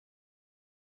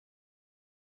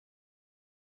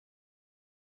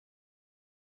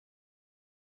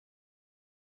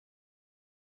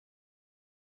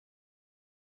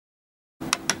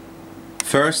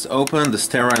First, open the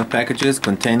sterile packages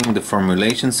containing the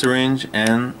formulation syringe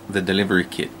and the delivery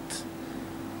kit.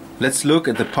 Let's look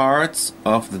at the parts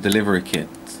of the delivery kit.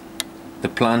 The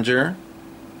plunger,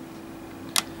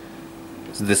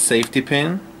 the safety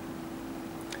pin,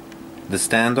 the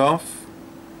standoff,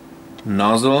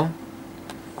 nozzle,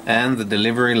 and the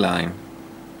delivery line.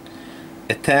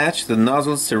 Attach the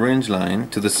nozzle syringe line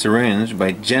to the syringe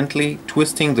by gently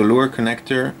twisting the lure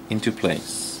connector into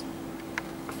place.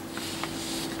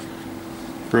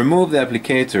 Remove the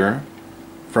applicator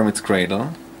from its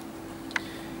cradle.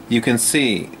 You can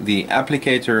see the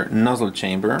applicator nozzle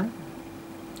chamber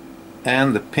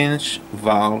and the pinch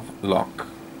valve lock.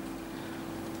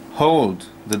 Hold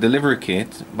the delivery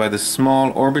kit by the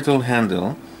small orbital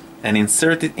handle and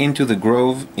insert it into the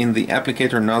groove in the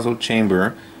applicator nozzle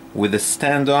chamber with the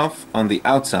standoff on the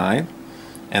outside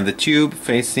and the tube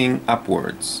facing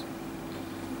upwards.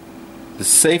 The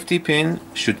safety pin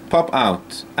should pop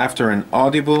out after an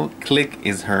audible click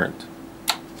is heard.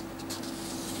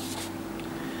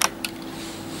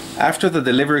 After the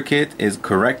delivery kit is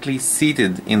correctly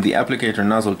seated in the applicator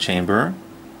nozzle chamber,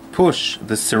 push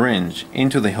the syringe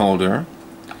into the holder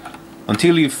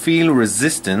until you feel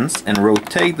resistance and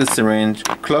rotate the syringe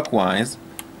clockwise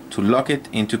to lock it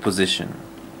into position.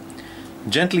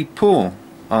 Gently pull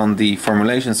on the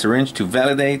formulation syringe to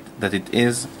validate that it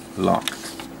is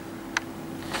locked.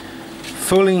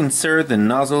 Fully insert the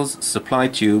nozzle's supply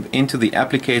tube into the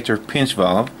applicator pinch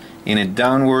valve in a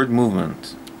downward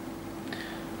movement.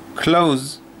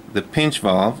 Close the pinch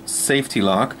valve safety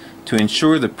lock to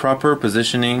ensure the proper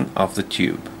positioning of the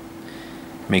tube.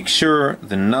 Make sure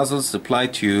the nozzle supply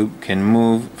tube can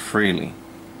move freely.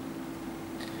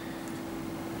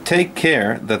 Take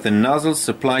care that the nozzle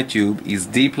supply tube is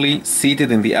deeply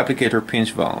seated in the applicator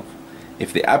pinch valve.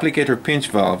 If the applicator pinch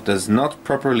valve does not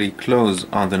properly close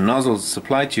on the nozzle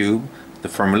supply tube, the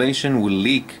formulation will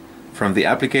leak from the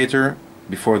applicator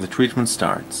before the treatment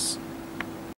starts.